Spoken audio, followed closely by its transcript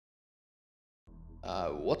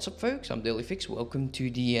What's up, folks? I'm Dailyfix. Welcome to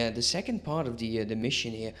the second part of the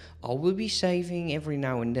mission here. I will be saving every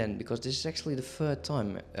now and then because this is actually the third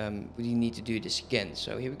time we need to do this again.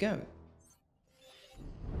 So here we go.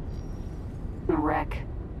 Wreck.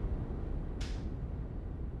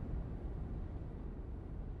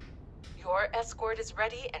 Your escort is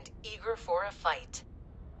ready and eager for a fight.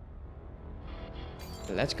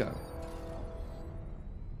 Let's go.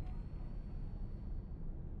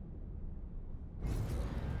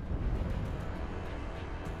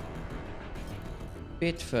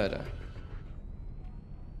 Bit further.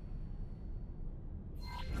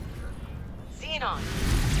 Xenon,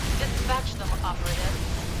 dispatch them, operative.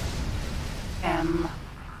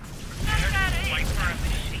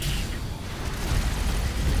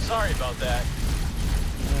 Sorry about that.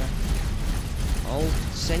 I'll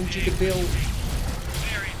send you the bill.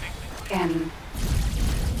 N.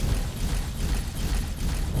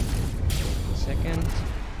 Second.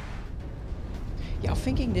 Yeah, I'm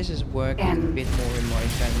thinking this is working a bit more in my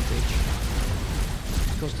advantage.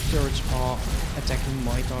 Because the turrets are attacking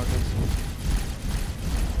my target.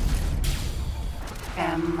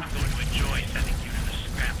 M. I'm going to enjoy sending you to the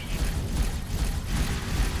scrap heap.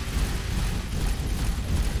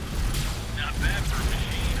 Not bad for a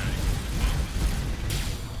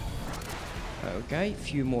machine. Okay,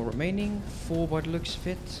 few more remaining. 4 by the looks of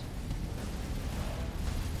it.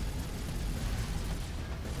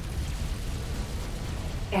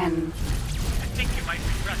 N. I think you might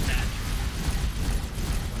regret that.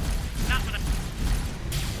 Not when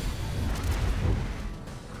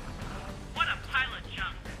What a pile of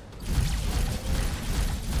junk.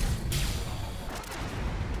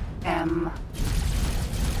 M.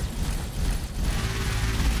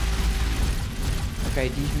 Okay,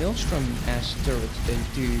 these Maelstrom-ass turrets, they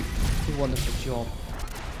do a wonderful job.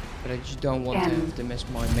 But I just don't want to have them as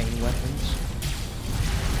my main weapons.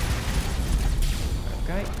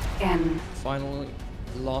 Okay. N. Finally,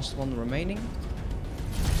 last one remaining.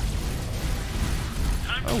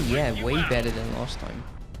 Oh yeah, way better than last time.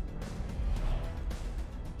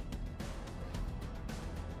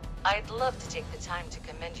 I'd love to take the time to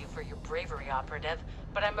commend you for your bravery, operative,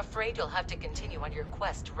 but I'm afraid you'll have to continue on your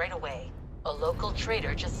quest right away. A local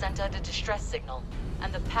trader just sent out a distress signal,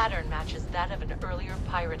 and the pattern matches that of an earlier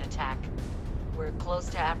pirate attack. We're close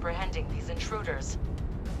to apprehending these intruders.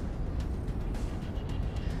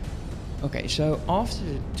 Okay, so after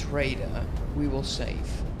the trader, we will save.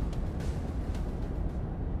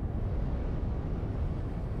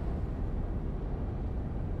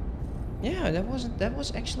 Yeah, that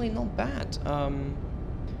was actually not bad. On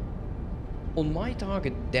my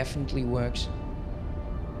target, definitely works.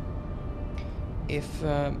 If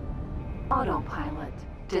Autopilot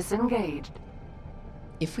disengaged.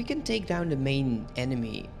 if we can take down the main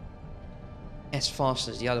enemy as fast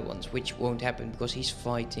as the other ones, which won't happen because he's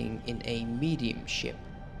fighting in a medium ship,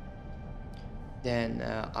 then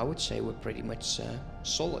I would say we're pretty much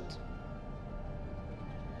solid.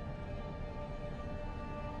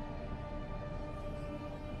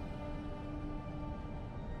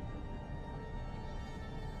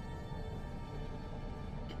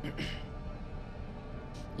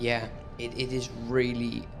 Yeah, it is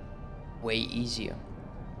really way easier.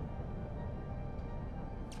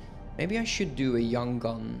 Maybe I should do a young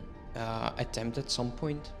gun attempt at some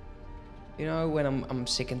point. You know, when I'm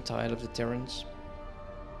sick and tired of the Terrans.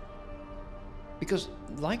 Because,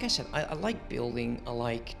 like I said, I like building, I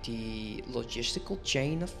like the logistical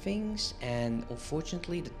chain of things, and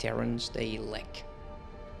unfortunately the Terrans, they lack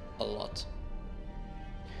a lot.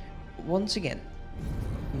 Once again,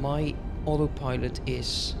 my autopilot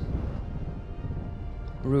is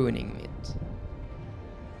ruining it.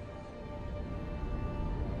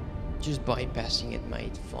 Just bypassing it,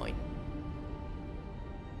 mate, fine.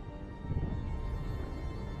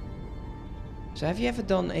 So have you ever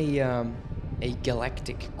done a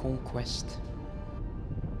galactic conquest?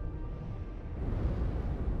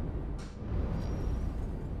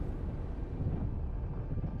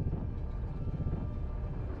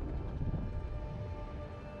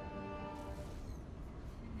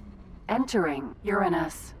 Entering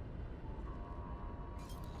Uranus.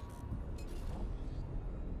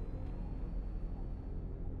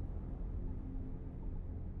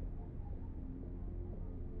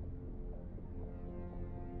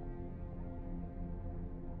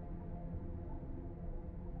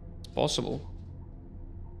 It's possible.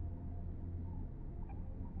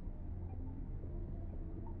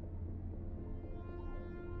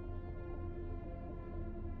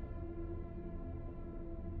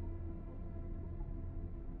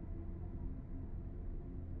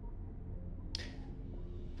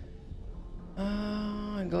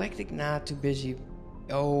 Galactic, nah, too busy.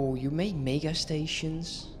 Oh, you made mega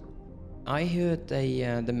stations? I heard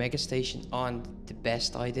the mega stations aren't the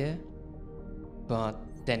best idea. But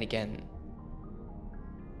then again...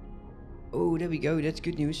 Oh, there we go, that's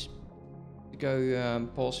good news. Go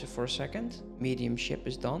pause it for a second. Medium ship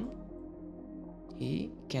is done.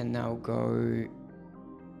 He can now go...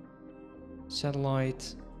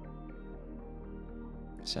 Satellite.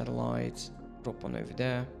 Satellite. Drop one over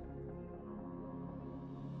there.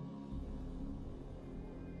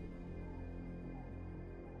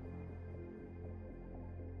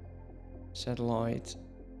 Satellite.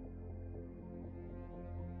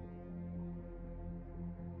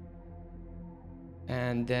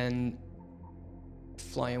 And then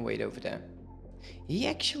fly and wait over there. He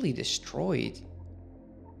actually destroyed.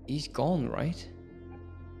 He's gone, right?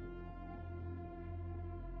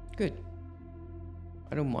 Good.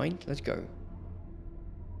 I don't mind. Let's go.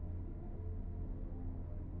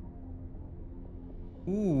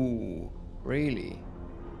 Ooh, really?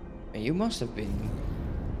 And you must have been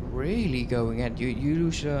really going at you. You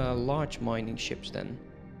lose large mining ships then.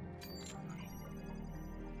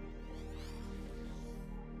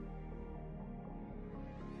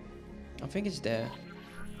 I think it's there.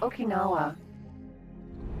 Okinawa.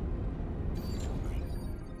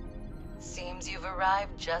 Seems you've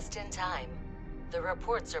arrived just in time. The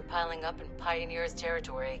reports are piling up in Pioneer's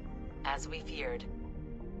territory, as we feared.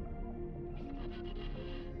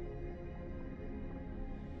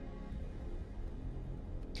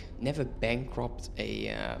 Never bankrupt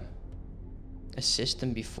a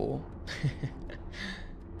system before.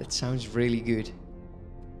 That sounds really good.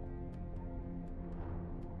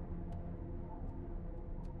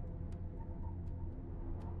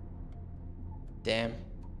 Damn.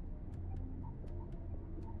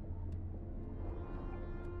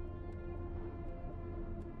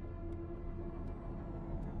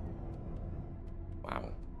 Wow.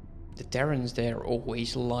 The Terrans there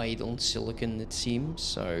always lied on silicon, it seems,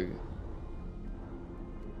 so...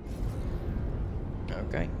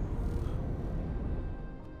 Okay.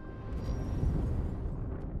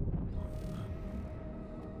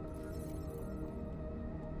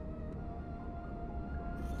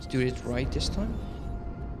 Let's do it right this time.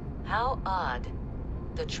 How odd.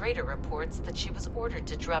 The trader reports that she was ordered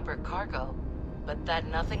to drop her cargo, but that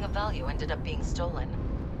nothing of value ended up being stolen.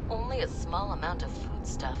 Only a small amount of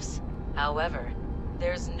foodstuffs. However,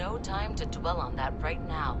 there's no time to dwell on that right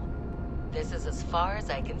now. This is as far as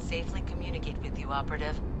I can safely communicate with you,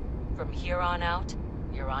 Operative. From here on out,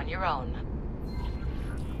 you're on your own.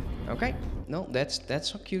 Okay. No, that's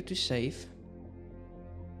so cute to save.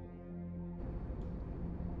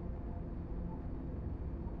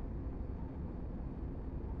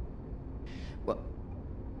 Well,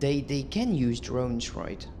 they can use drones,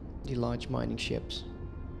 right? The large mining ships.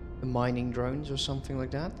 The mining drones or something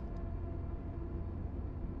like that.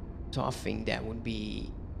 So I think that would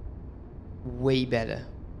be way better.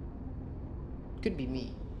 Could be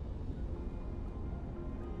me.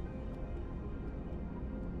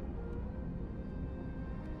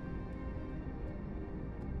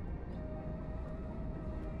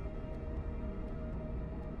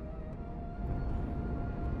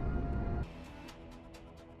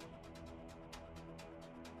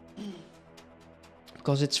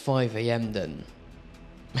 Because it's 5 AM then.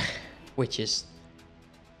 Which is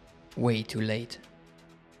way too late.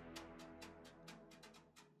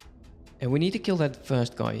 And we need to kill that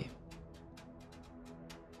first guy.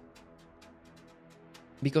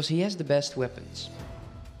 Because he has the best weapons.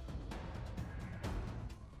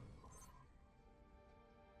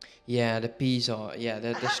 Yeah, the P's are... Yeah,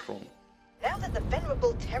 they're strong. Now that the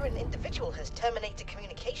venerable Terran individual has terminated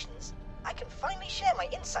communications, I can finally share my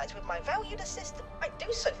insights with my valued assistant. I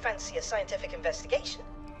do so fancy a scientific investigation.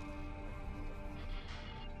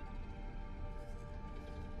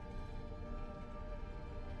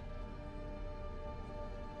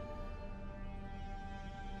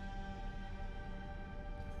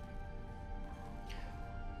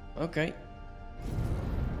 Okay.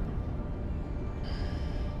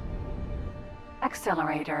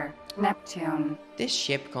 Accelerator. Neptune. This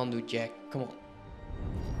ship can't do jack. Come on.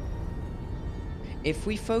 If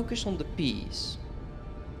we focus on the P's.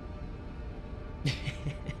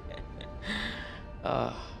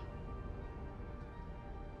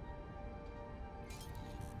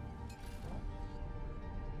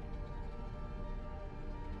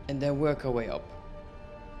 And then work our way up.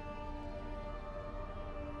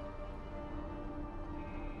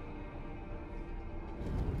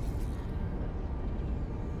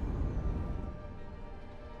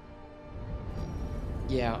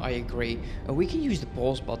 Yeah, I agree. We can use the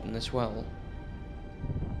pause button as well.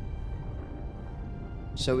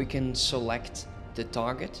 so we can select the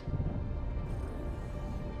target.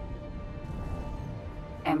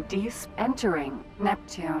 Empties entering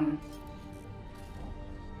Neptune.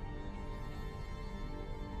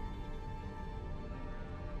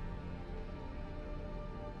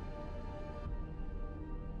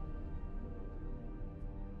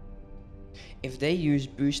 If they use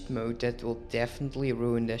boost mode, that will definitely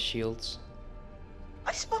ruin their shields.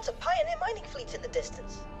 I spot a pioneer mining fleet in the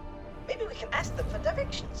distance. Maybe we can ask them for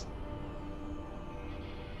directions.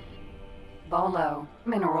 Bolo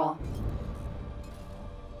mineral.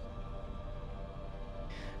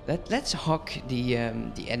 Let's hawk the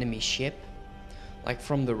enemy ship, like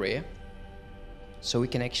from the rear, so we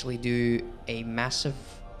can actually do a massive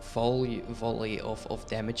volley of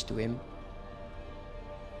damage to him.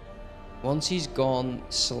 Once he's gone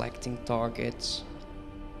selecting targets,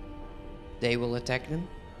 they will attack them.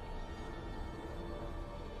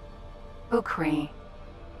 Ukri.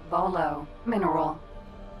 Bolo mineral.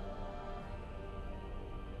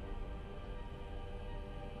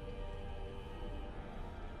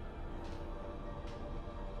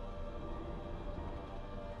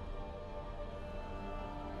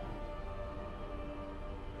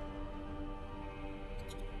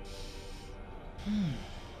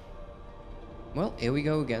 Well, here we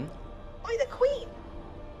go again. By the Queen!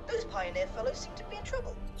 Those pioneer fellows seem to be in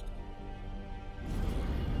trouble.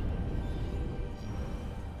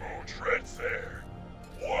 Oh, treads there.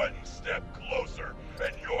 One step closer,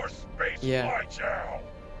 and your space Yeah. flight down.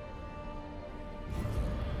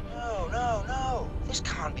 No. This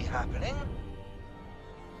can't be happening.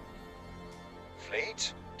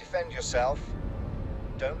 Fleet, defend yourself.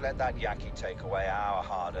 Don't let that Yaki take away our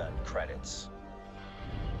hard-earned credits.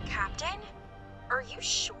 Captain? Are you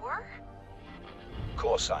sure? Of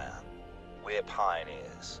course I am. We're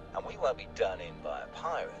pioneers, and we won't be done in by a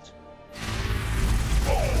pirate.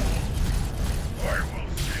 Oh, I will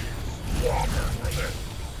see slaughter for this.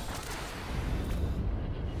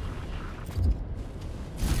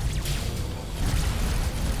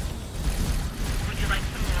 Would you like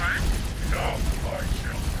some more? Come, my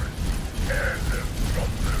children. Hear this from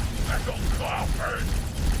this metal cloudbird.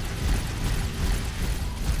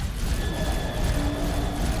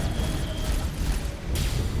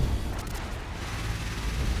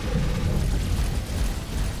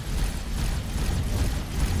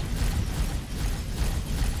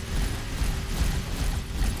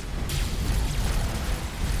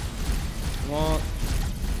 What?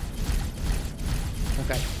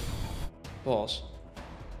 Okay. Pause.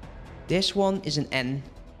 This one is an N.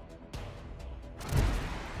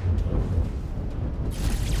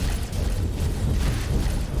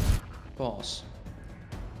 Pause.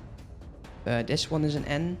 This one is an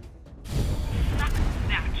N. Fuck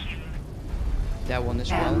that, you. That one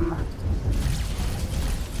as well. M.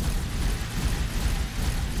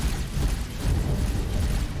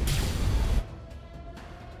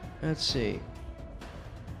 Let's see.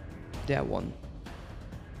 That one.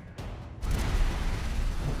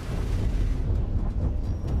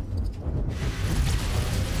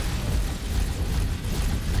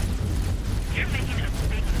 You're making a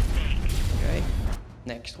big mistake. Okay.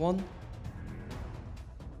 Next one.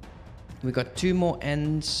 We got 2 more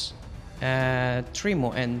ends. 3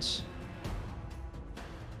 more ends.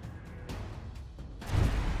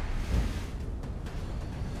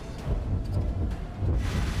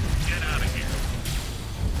 Get out of here.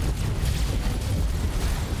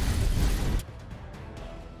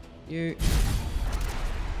 You.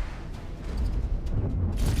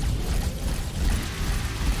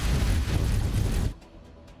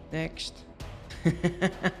 Next.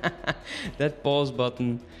 That pause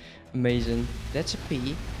button. Amazing. That's a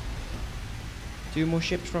P. 2 more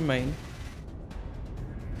ships remain.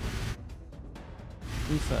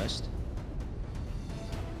 P first.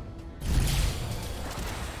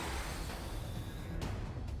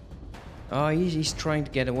 Oh, he's trying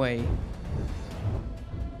to get away. Need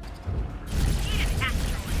an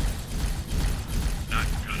asteroid. Not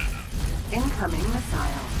good enough. Incoming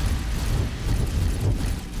missile.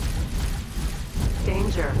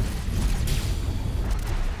 Danger.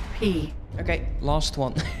 P. Okay, last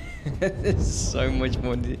one. This is so much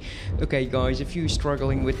more. Okay, guys, if you're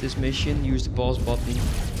struggling with this mission, use the pause button.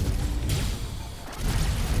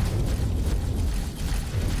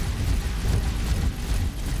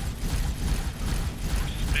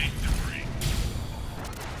 Space debris.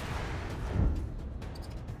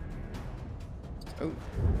 Oh,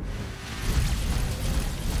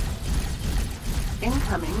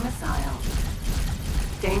 Incoming missile.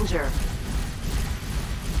 Danger.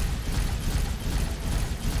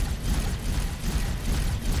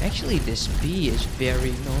 Actually, this bee is very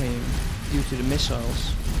annoying due to the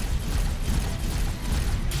missiles.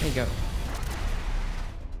 There you go.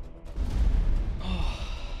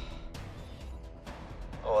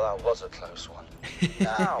 Oh, that was a close one.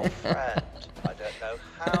 Now, friend, I don't know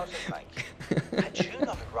how to thank you. Had you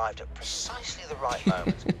not arrived at precisely the right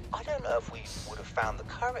moment, I don't know if we would have found the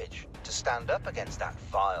courage to stand up against that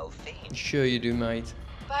vile fiend. Sure you do, mate.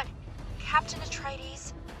 But, Captain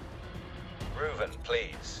Atreides, Reuven,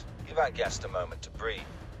 please, give our guest a moment to breathe.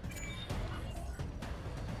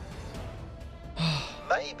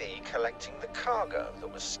 Maybe collecting the cargo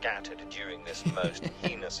that was scattered during this most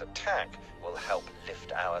heinous attack will help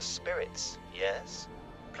lift our spirits, yes?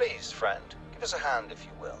 Please, friend, give us a hand if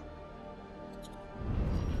you will.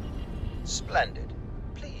 Splendid.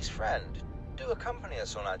 Please, friend, do accompany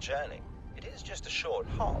us on our journey. It is just a short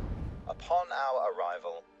hop. Upon our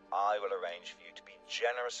arrival, I will arrange for you to be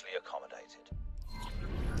generously accommodated.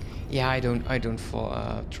 Yeah, I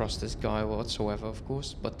don't trust this guy whatsoever, of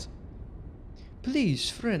course, but please,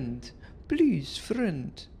 friend. Please,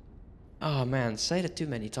 friend. Oh man, say that too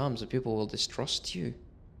many times and people will distrust you.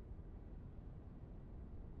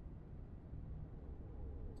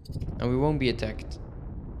 And we won't be attacked.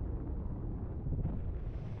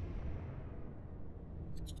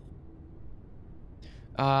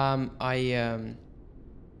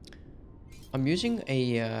 I'm using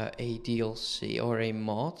a DLC or a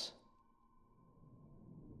mod,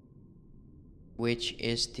 which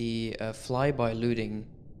is the flyby looting.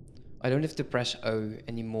 I don't have to press O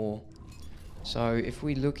anymore. So if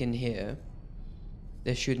we look in here,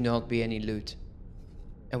 there should not be any loot.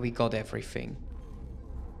 And we got everything.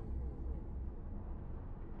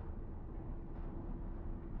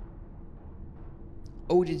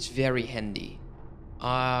 Oh, it's very handy.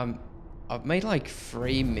 I've made like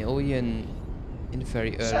 3 million in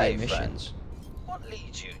very early Say, missions. friend, what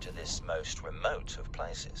leads you to this most remote of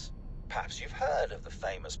places? Perhaps you've heard of the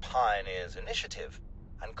famous Pioneers Initiative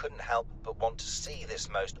and couldn't help but want to see this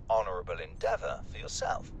most honorable endeavor for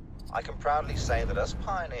yourself. I can proudly say that us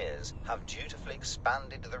pioneers have dutifully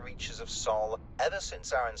expanded the reaches of Sol ever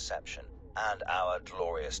since our inception, and our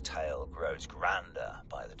glorious tale grows grander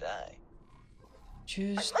by the day.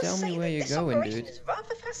 Just I tell must me say where that you're this going, operation dude. is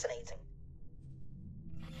rather fascinating.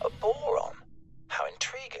 A boron? How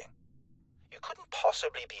intriguing. You couldn't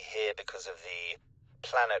possibly be here because of the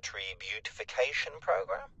planetary beautification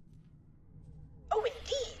program? Oh,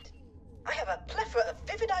 indeed. I have a plethora of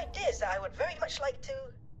vivid ideas that I would very much like to...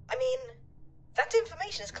 I mean, that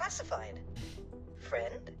information is classified.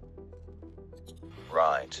 Friend?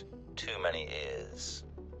 Right. Too many ears.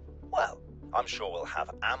 Well, I'm sure we'll have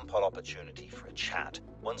ample opportunity for a chat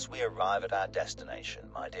once we arrive at our destination,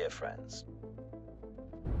 my dear friends.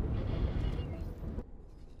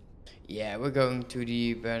 Yeah, we're going to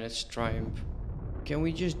the Bennett's Triumph. Can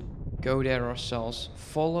we just go there ourselves?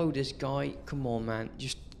 Follow this guy? Come on, man.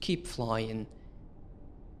 Just keep flying.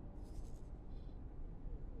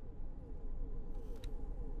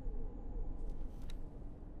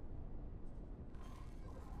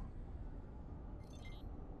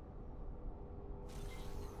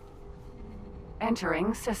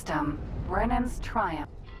 Entering system. Brennan's Triumph.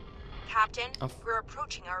 Captain, Of- we're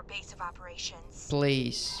approaching our base of operations.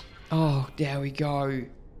 Please. Oh, there we go.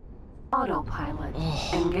 Autopilot.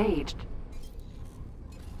 Oh. Engaged.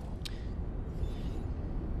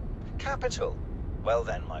 Capital. Well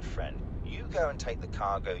then, my friend, you go and take the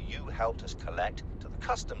cargo you helped us collect to the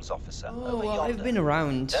customs officer Oh, over well, yonder. I've been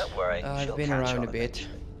around. Don't worry, I've she'll been catch around on a bit.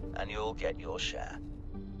 eventually, and you'll get your share.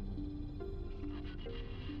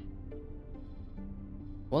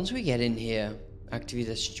 Once we get in here,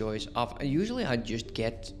 activity's choice. Usually I just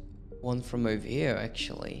get one from over here,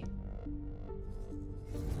 actually.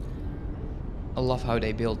 I love how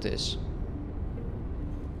they built this.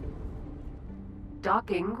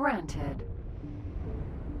 Docking granted.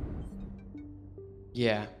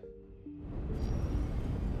 Yeah.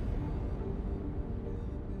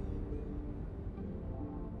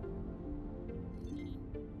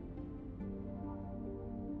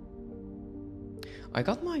 I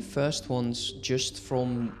got my first ones just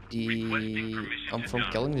from Requesting permission to from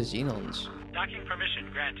dock. killing the Xenons. Docking permission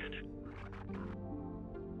granted.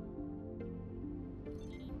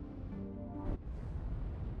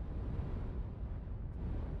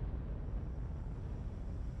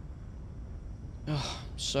 Oh,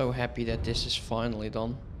 so happy that this is finally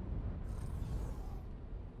done.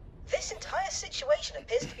 This entire situation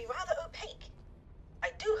appears to be rather opaque. I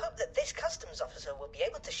do hope that this customs officer will be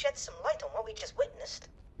able to shed some light on what we just witnessed.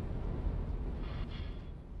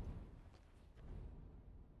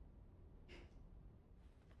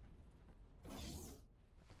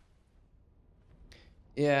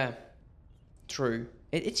 Yeah, true.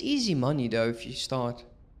 It's easy money though if you start.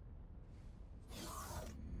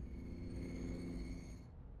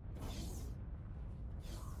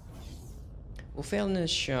 We'll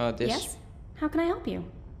finish this. Yes? How can I help you?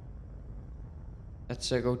 Let's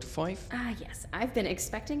go to 5. Yes. I've been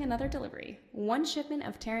expecting another delivery. 1 shipment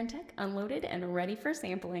of Terran tech unloaded and ready for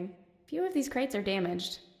sampling. Few of these crates are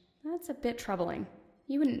damaged. That's a bit troubling.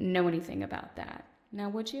 You wouldn't know anything about that, now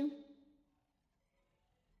would you?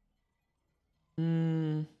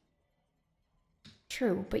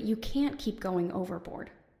 True, but you can't keep going overboard.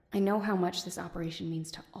 I know how much this operation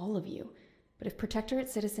means to all of you, but if Protectorate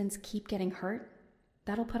citizens keep getting hurt,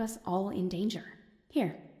 that'll put us all in danger.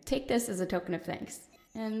 Here, take this as a token of thanks.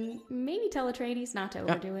 And maybe tell Atreides not to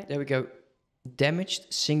overdo it. There we go.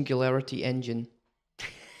 Damaged Singularity Engine.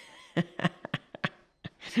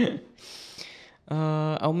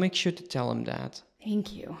 I'll make sure to tell him that.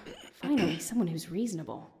 Thank you. Finally, someone who's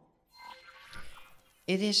reasonable.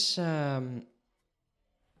 It is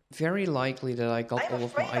very likely that I got all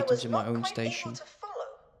of my items in my own station.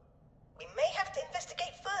 We may have to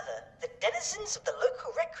investigate further. The denizens of the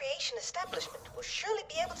local recreation establishment will surely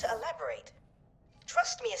be able to elaborate.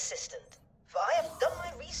 Trust me, assistant, for I have done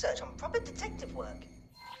my research on proper detective work.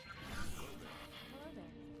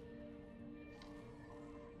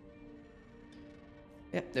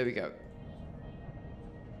 Yep, there we go.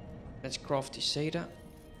 Let's craft the Seda.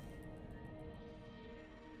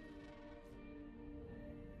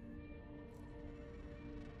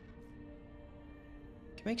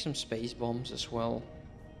 Can make some space bombs as well.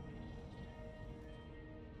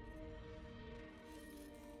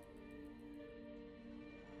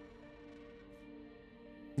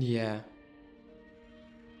 Yeah.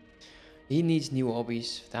 He needs new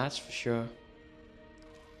hobbies, that's for sure.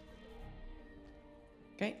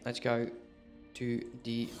 Okay, let's go to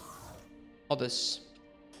the others.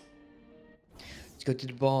 Let's go to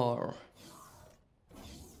the bar.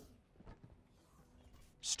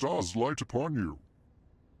 Stars light upon you.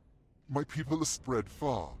 My people are spread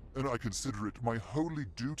far, and I consider it my holy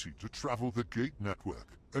duty to travel the Gate network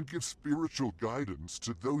and give spiritual guidance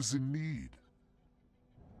to those in need.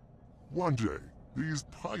 One day, these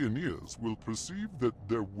pioneers will perceive that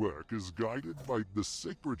their work is guided by the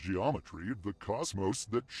sacred geometry of the cosmos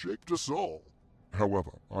that shaped us all.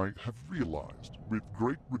 However, I have realized, with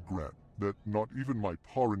great regret, that not even my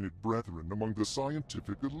Paranid brethren among the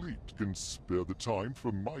scientific elite can spare the time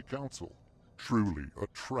for my counsel. Truly a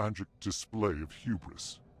tragic display of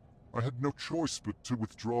hubris. I had no choice but to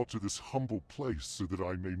withdraw to this humble place so that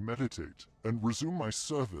I may meditate and resume my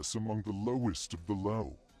service among the lowest of the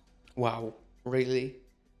low. Wow, really?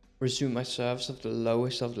 Resume my service of the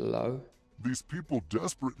lowest of the low? These people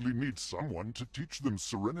desperately need someone to teach them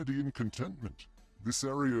serenity and contentment. This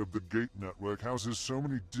area of the Gate network houses so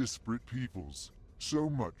many disparate peoples, so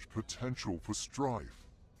much potential for strife.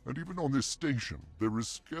 And even on this station, there is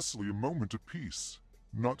scarcely a moment of peace.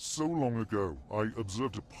 Not so long ago, I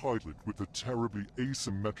observed a pilot with a terribly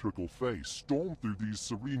asymmetrical face storm through these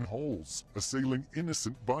serene halls, assailing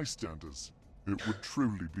innocent bystanders. It would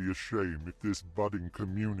truly be a shame if this budding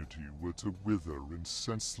community were to wither in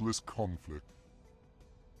senseless conflict.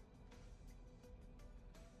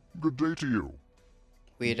 Good day to you.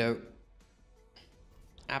 Weirdo.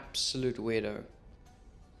 Absolute weirdo.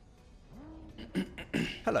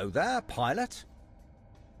 Hello there, pilot.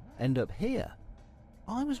 End up here.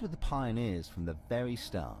 I was with the pioneers from the very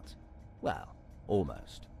start. Well,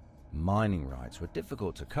 almost. Mining rights were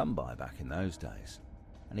difficult to come by back in those days.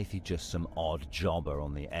 And if you're just some odd jobber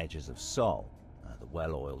on the edges of Sol, the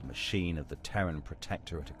well-oiled machine of the Terran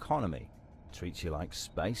Protectorate economy treats you like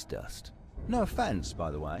space dust. No offense, by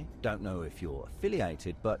the way. Don't know if you're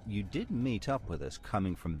affiliated, but you did meet up with us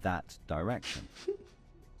coming from that direction.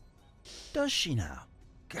 Does she now?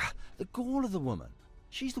 Gah, the gall of the woman.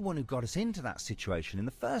 She's the one who got us into that situation in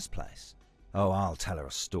the first place. Oh, I'll tell her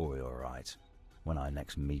a story, all right, when I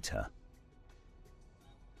next meet her.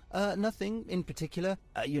 Nothing in particular.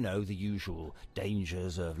 You know, the usual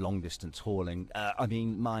dangers of long-distance hauling. I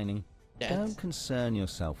mean, mining. Yes. Don't concern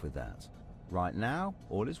yourself with that. Right now,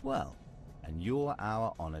 all is well, and you're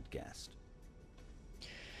our honored guest.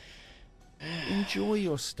 Enjoy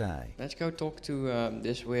your stay. Let's go talk to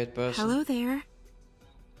this weird person. Hello there.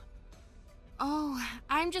 Oh,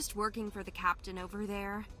 I'm just working for the captain over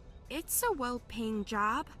there. It's a well-paying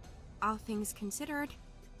job, all things considered.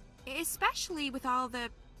 Especially with all the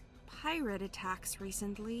pirate attacks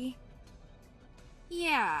recently.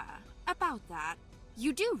 Yeah, about that.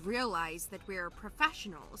 You do realize that we're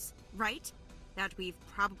professionals, right? That we've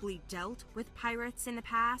probably dealt with pirates in the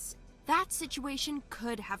past? That situation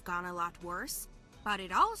could have gone a lot worse. But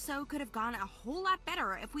it also could have gone a whole lot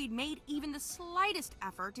better if we'd made even the slightest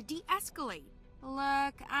effort to de-escalate.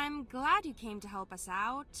 Look, I'm glad you came to help us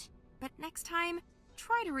out. But next time,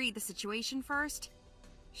 try to read the situation first.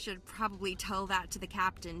 Should probably tell that to the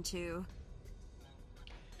captain, too.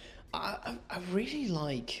 I really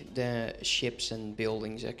like the ships and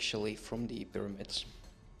buildings, actually, from the pyramids.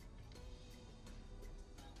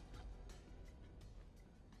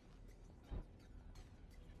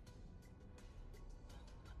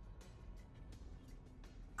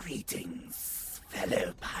 Greetings,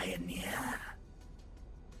 fellow pioneer.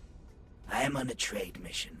 I am on a trade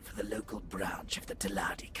mission for the local branch of the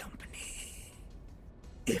Teladi Company.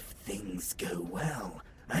 If things go well,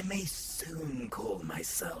 I may soon call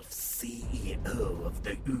myself CEO of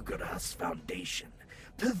the Ugaras Foundation,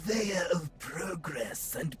 purveyor of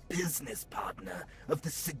progress and business partner of the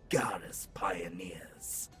Cigaris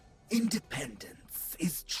Pioneers. Independence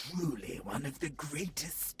is truly one of the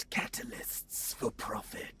greatest catalysts for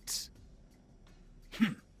profit.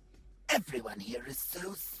 Everyone here is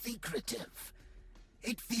so secretive.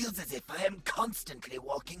 It feels as if I am constantly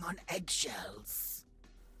walking on eggshells.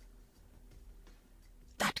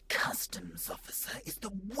 That customs officer is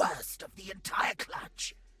the worst of the entire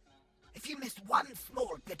clutch. If you miss one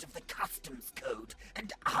small bit of the customs code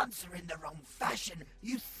and answer in the wrong fashion,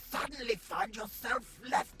 you suddenly find yourself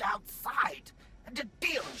left outside and a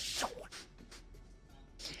deal short.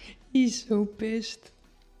 He's so pissed.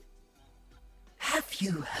 Have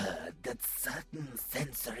you heard that certain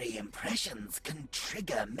sensory impressions can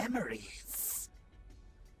trigger memories?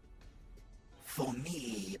 For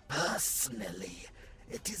me, personally,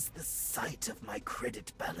 it is the sight of my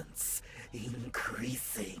credit balance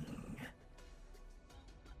increasing.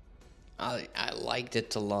 I like the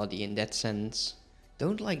Teladi in that sense.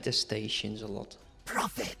 Don't like the stations a lot.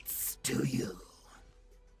 Profits, do you?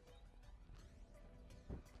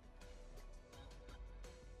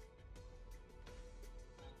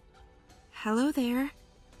 Hello there.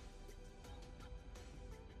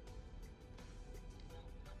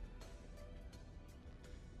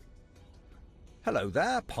 Hello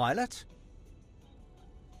there, pilot.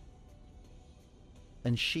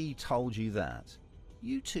 And she told you that?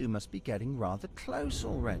 You two must be getting rather close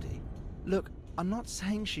already. Look, I'm not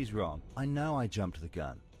saying she's wrong. I know I jumped the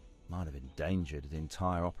gun. Might have endangered the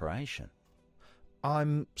entire operation.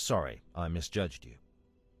 I'm sorry I misjudged you.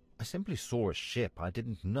 I simply saw a ship I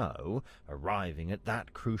didn't know arriving at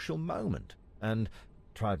that crucial moment, and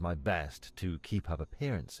tried my best to keep up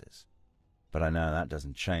appearances. But I know that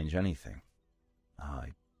doesn't change anything. I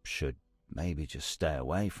should maybe just stay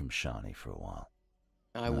away from Shani for a while.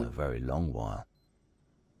 I would. A very long while.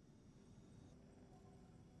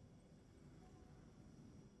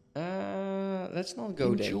 Let's not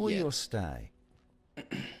go there Enjoy yet. your stay.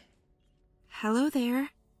 Hello there.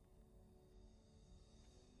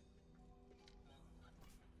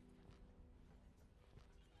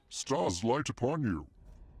 Stars light upon you.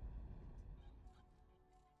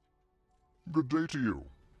 Good day to you.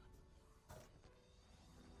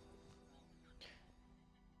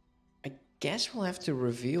 I guess we'll have to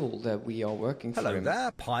reveal that we are working for Hello him.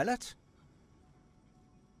 there, pilot.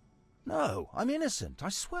 No, I'm innocent, I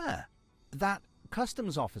swear. That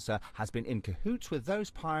customs officer has been in cahoots with those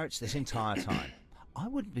pirates this entire time. I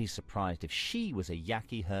wouldn't be surprised if she was a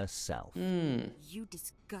Yaki herself. You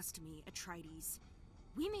disgust me, Atreides.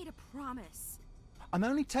 We made a promise. I'm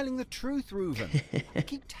only telling the truth, Reuven. I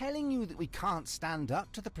keep telling you that we can't stand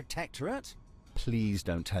up to the Protectorate. Please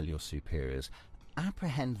don't tell your superiors.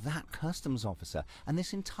 Apprehend that customs officer, and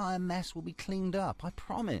this entire mess will be cleaned up, I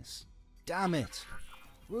promise. Damn it.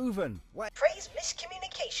 Reuven, wait. Praise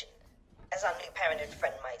miscommunication, as our new parent and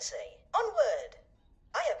friend might say. Onward!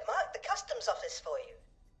 I have marked the customs office for you.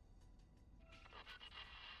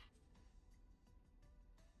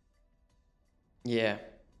 Yeah.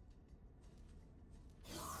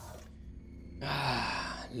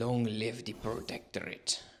 Ah, long live the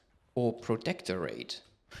Protectorate. Or Protectorate.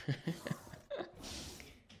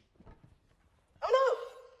 Oh no!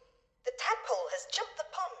 The tadpole has jumped the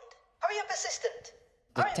pond. Hurry up, assistant.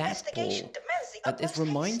 The Our investigation tadpole. demands the It utmost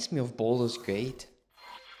reminds me of Baldur's Gate.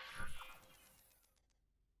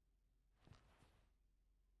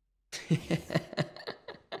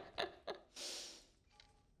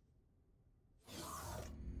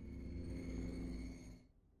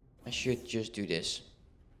 I should just do this.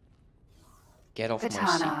 Get off my seat.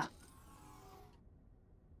 Vitana.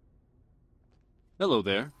 Hello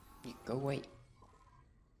there. You go away.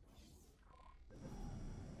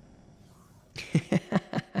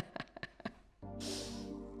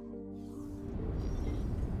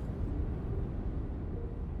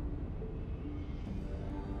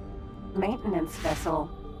 Maintenance vessel.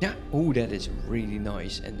 Yeah. Oh, that is really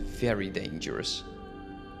nice and very dangerous.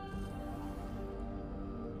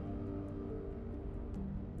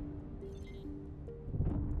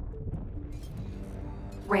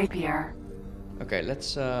 Rapier. Okay,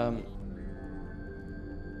 let's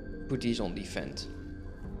put these on defend.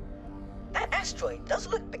 That asteroid does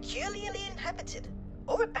look peculiarly inhabited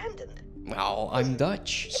or abandoned. Well, I'm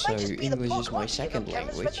Dutch, It so might just be the English poor is my quality of second your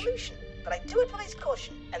camera's language. resolution, but I do advise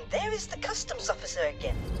caution. And there is the customs officer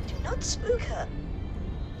again. Do not spook her.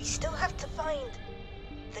 We still have to find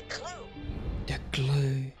the clue. The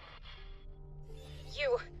clue.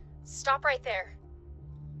 You, stop right there.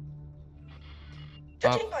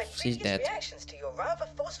 Judging by she's previous dead. reactions to your rather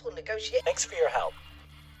forceful negotiation. Thanks for your help.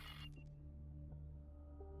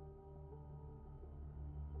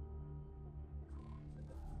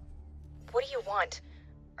 What do you want?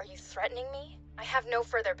 Are you threatening me? I have no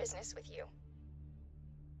further business with you.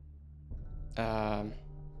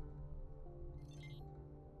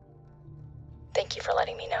 Thank you for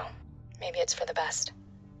letting me know. Maybe it's for the best.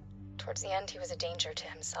 Towards the end, he was a danger to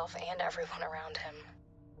himself and everyone around him.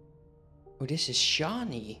 Oh, this is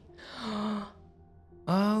Shani.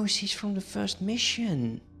 Oh, she's from the first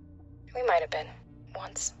mission. We might have been.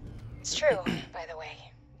 Once. It's true, by the way.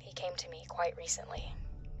 He came to me quite recently.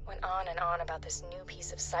 Went on and on about this new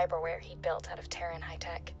piece of cyberware he'd built out of Terran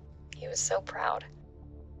high-tech. He was so proud.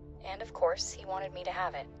 And of course, he wanted me to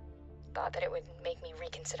have it. Thought that it would make me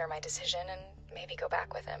reconsider my decision and maybe go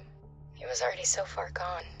back with him. He was already so far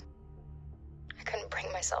gone. I couldn't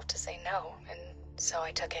bring myself to say no, and so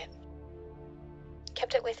I took it.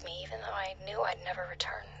 Kept it with me even though I knew I'd never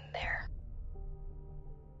return there.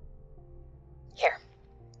 Here,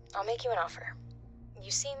 I'll make you an offer.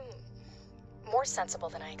 You seem more sensible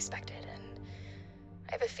than I expected, and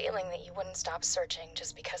I have a feeling that you wouldn't stop searching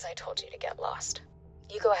just because I told you to get lost.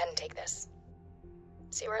 You go ahead and take this.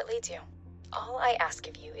 See where it leads you. All I ask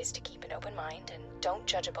of you is to keep an open mind and don't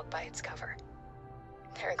judge a book by its cover.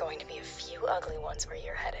 There are going to be a few ugly ones where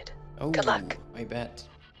you're headed. Oh, good luck. I bet.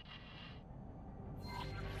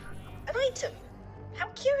 An item. How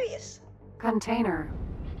curious. Container.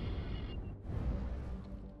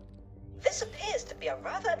 This appears to be a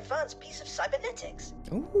rather advanced piece of cybernetics.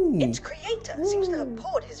 Ooh. Its creator seems to have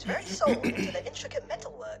poured his very soul into the intricate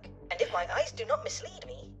metalwork. And if my eyes do not mislead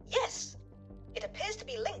me, yes, it appears to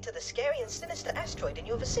be linked to the scary and sinister asteroid in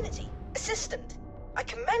your vicinity. Assistant, I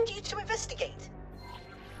command you to investigate.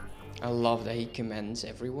 I love that he commands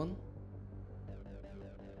everyone.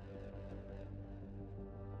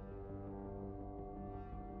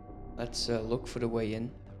 Let's look for the way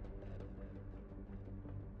in.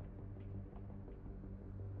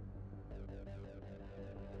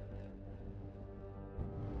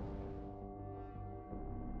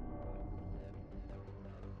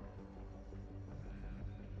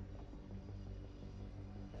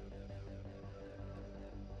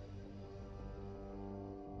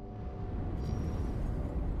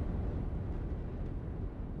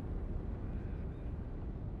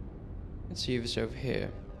 Let's see if it's over here.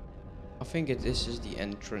 I think this is the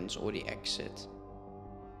entrance or the exit.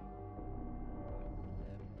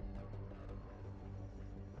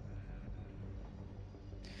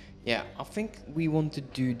 Yeah, I think we want to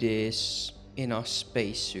do this in our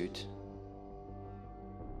spacesuit.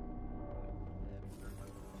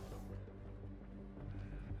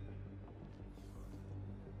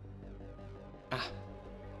 Ah.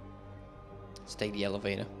 Let's take the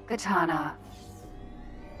elevator. Katana.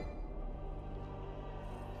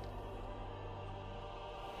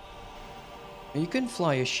 You can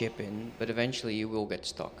fly a ship in, but eventually you will get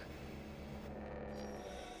stuck.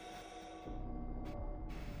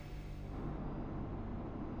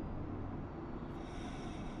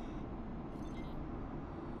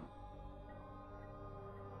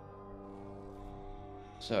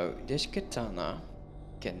 So this katana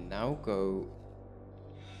can now go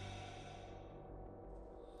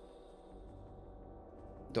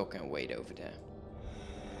dock and wait over there.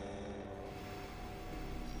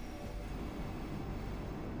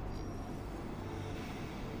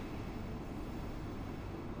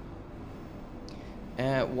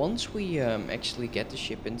 Once we actually get the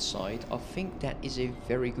ship inside, I think that is a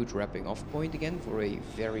very good wrapping off point again for a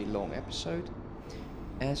very long episode,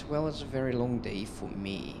 as well as a very long day for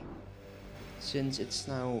me, since it's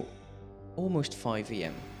now almost 5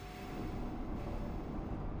 AM.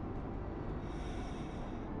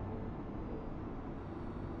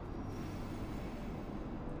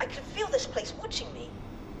 I can feel this place watching me.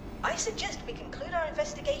 I suggest we conclude our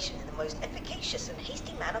investigation in the most efficacious and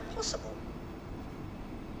hasty manner possible.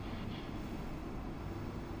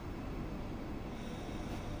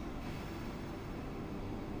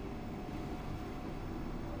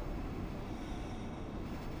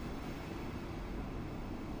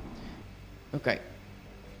 Okay.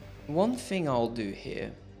 One thing I'll do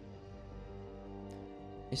here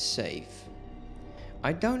is save.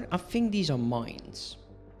 I think these are mines.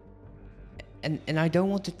 And I don't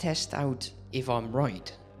want to test out if I'm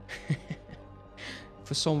right.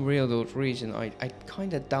 For some real old reason, I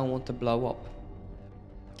kinda don't want to blow up.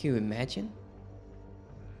 Can you imagine?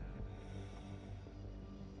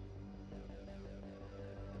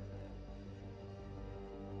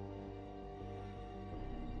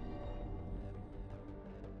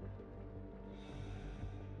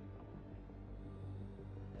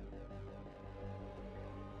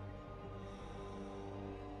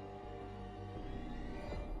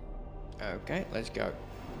 Okay, let's go.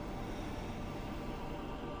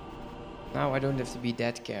 Now I don't have to be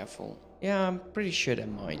that careful. Yeah, I'm pretty sure they're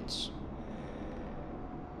mines.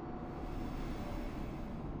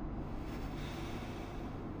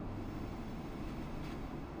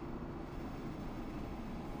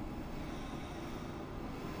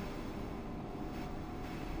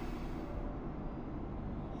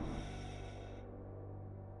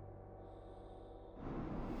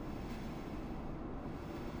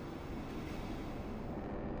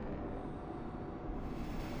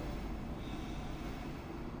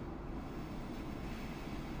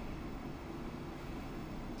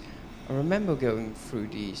 I remember going through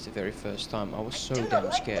these the very first time. I was so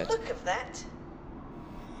damn scared. I do not like the look of that.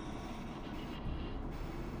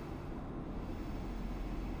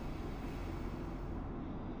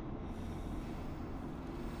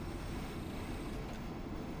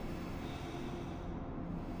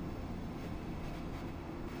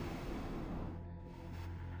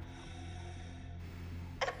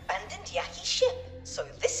 An abandoned Yaki ship. So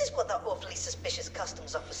this is what that awfully suspicious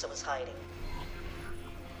customs officer was hiding.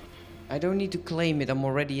 I don't need to claim it, I'm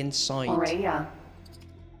already inside. Aurelia.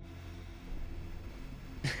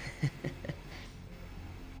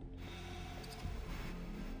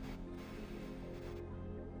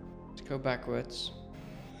 Let's go backwards.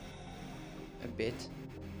 A bit.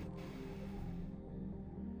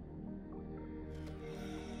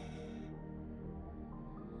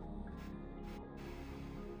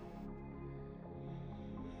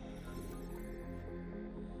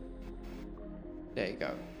 There you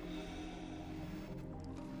go.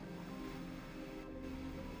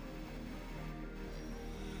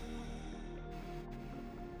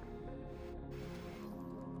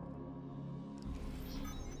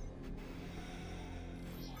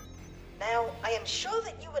 Now, I am sure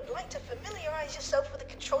that you would like to familiarize yourself with the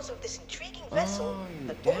controls of this intriguing vessel,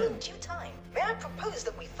 but all in due time. May I propose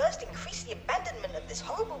that we first increase the abandonment of this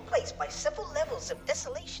horrible place by several levels of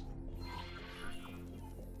desolation?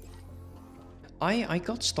 I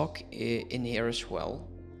got stuck in here as well,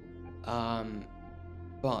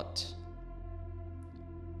 but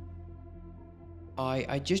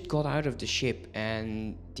I just got out of the ship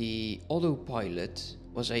and the autopilot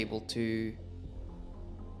was able to,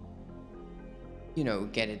 you know,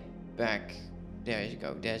 get it back. There you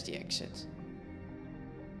go, there's the exit.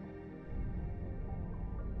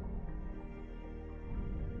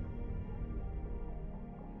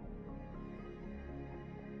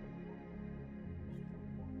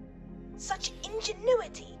 Such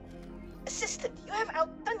ingenuity! Assistant, you have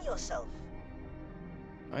outdone yourself.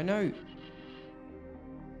 I know.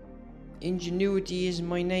 Ingenuity is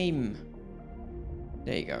my name.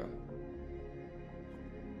 There you go.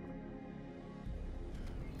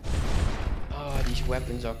 Ah, these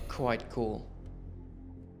weapons are quite cool.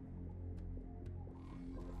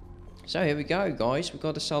 So here we go, guys. We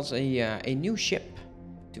got ourselves a new ship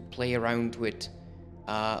to play around with.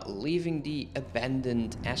 Leaving the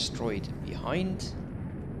abandoned asteroid behind.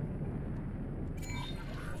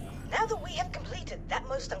 Now that we have completed that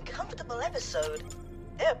most uncomfortable episode,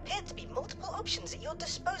 there appear to be multiple options at your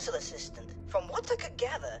disposal, Assistant. From what I could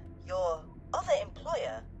gather, your other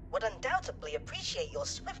employer would undoubtedly appreciate your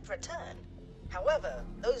swift return. However,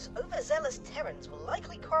 those overzealous Terrans will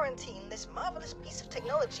likely quarantine this marvelous piece of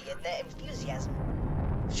technology in their enthusiasm.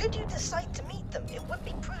 Should you decide to meet them, it would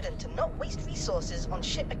be prudent to not waste resources on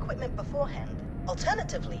ship equipment beforehand.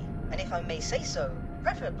 Alternatively, and if I may say so,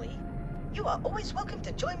 preferably, you are always welcome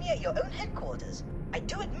to join me at your own headquarters. I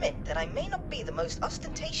do admit that I may not be the most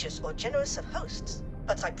ostentatious or generous of hosts,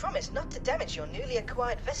 but I promise not to damage your newly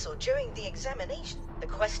acquired vessel during the examination. The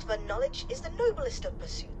quest for knowledge is the noblest of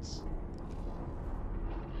pursuits.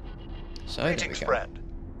 So, Greetings, friend.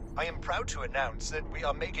 I am proud to announce that we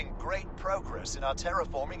are making great progress in our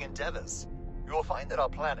terraforming endeavors. You will find that our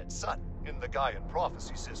planet Sun, in the Gaian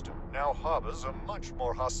prophecy system, now harbors a much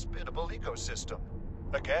more hospitable ecosystem.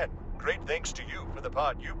 Again, great thanks to you for the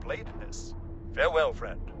part you played in this. Farewell,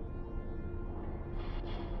 friend.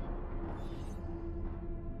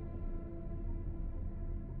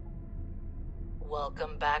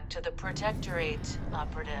 Welcome back to the Protectorate,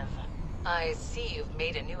 Operative. I see you've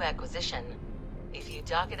made a new acquisition. If you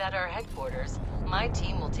dock it at our headquarters, my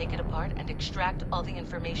team will take it apart and extract all the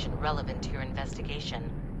information relevant to your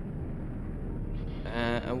investigation.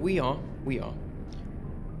 We already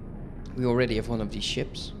have one of these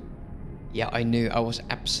ships. Yeah, I knew. I was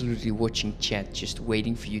absolutely watching chat, just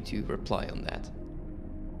waiting for you to reply on that.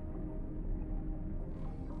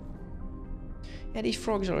 Yeah, these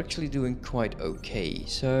frogs are actually doing quite okay.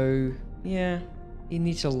 So, yeah, it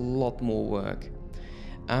needs a lot more work.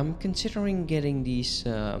 I'm considering getting these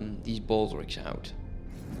baldricks out.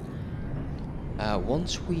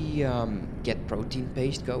 Once we get protein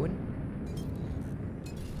paste going,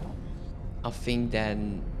 I think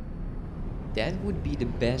then that would be the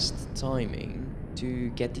best timing to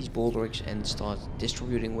get these baldricks and start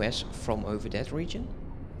distributing west from over that region.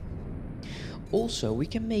 Also, we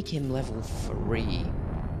can make him level 3,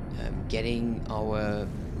 getting our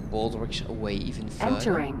baldricks away even further.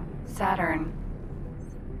 Entering Saturn.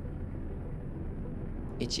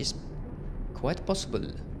 It's just quite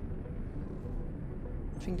possible.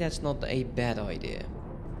 I think that's not a bad idea.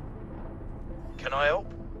 Can I help?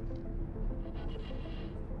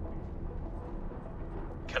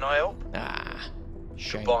 Can I help? Ah,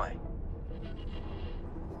 shame. Goodbye.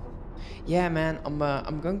 Yeah, man,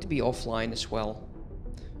 I'm going to be offline as well.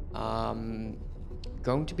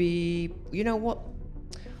 Going to be, you know what?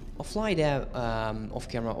 I'll fly there off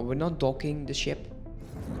camera. We're not docking the ship.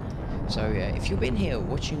 So if you've been here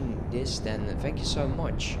watching this, then thank you so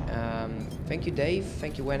much. Thank you, Dave.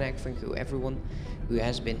 Thank you, Wenak. Thank you, everyone who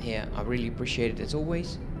has been here. I really appreciate it as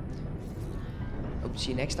always. Hope to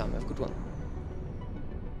see you next time. Have a good one.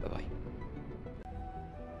 Bye bye.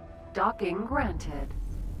 Docking granted.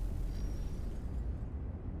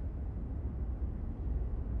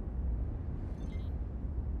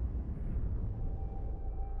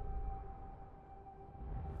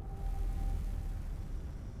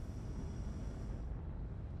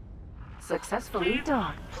 Successfully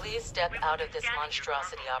docked. Please step out of this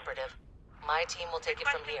monstrosity, Operative. My team will take it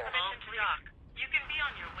from here. Permission to dock. You can be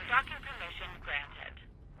on your way. Docking permission granted.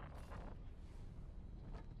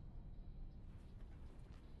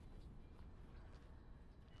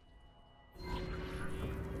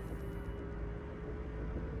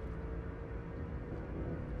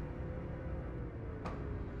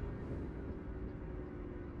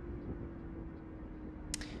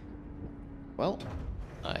 Well,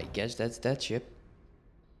 I guess that's that ship.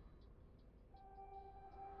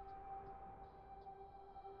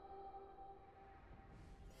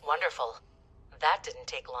 Wonderful. That didn't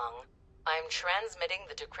take long. I'm transmitting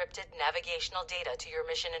the decrypted navigational data to your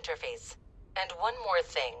mission interface. And one more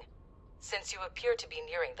thing. Since you appear to be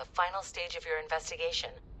nearing the final stage of your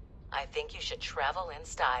investigation, I think you should travel in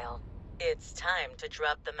style. It's time to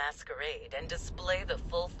drop the masquerade and display the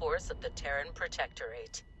full force of the Terran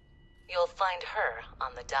Protectorate. You'll find her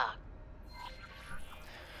on the dock.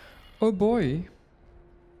 Oh boy.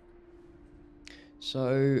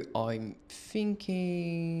 So I'm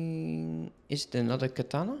thinking, is it another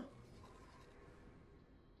katana?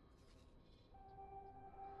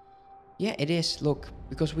 Yeah, it is. Look,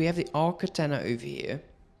 because we have the R katana over here.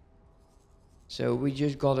 So we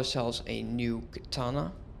just got ourselves a new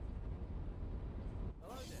katana.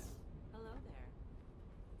 Hello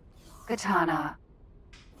there. Katana.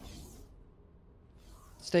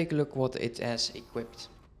 Let's take a look what it has equipped.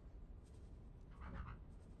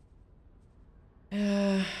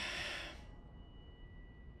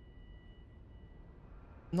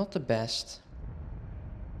 Not the best.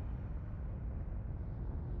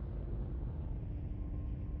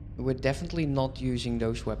 We're definitely not using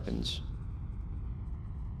those weapons.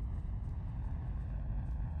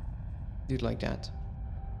 Do it like that.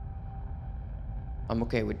 I'm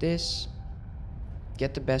okay with this.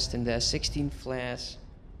 Get the best in there. 16 flares.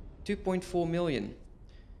 2.4 million.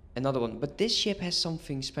 Another one. But this ship has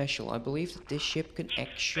something special. I believe that this ship can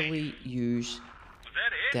actually use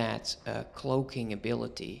that cloaking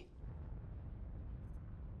ability.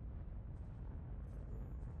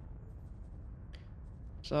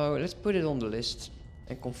 So let's put it on the list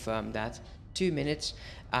and confirm that. 2 minutes.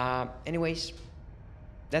 Anyways,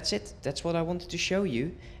 that's it. That's what I wanted to show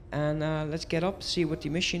you. And let's get up, see what the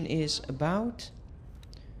mission is about.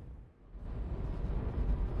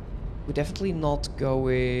 We're definitely not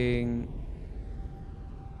going...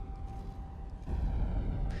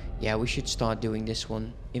 Yeah, we should start doing this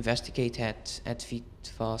one. Investigate at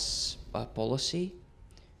v4.0 policy.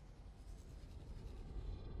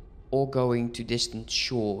 Or going to distant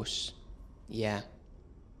shores. Yeah.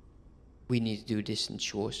 We need to do distant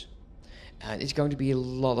shores. And it's going to be a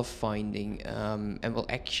lot of finding, and we'll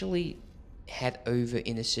actually head over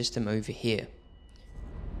in a system over here.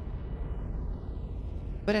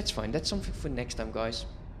 But that's fine, that's something for next time, guys.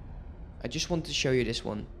 I just wanted to show you this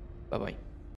one. Bye bye.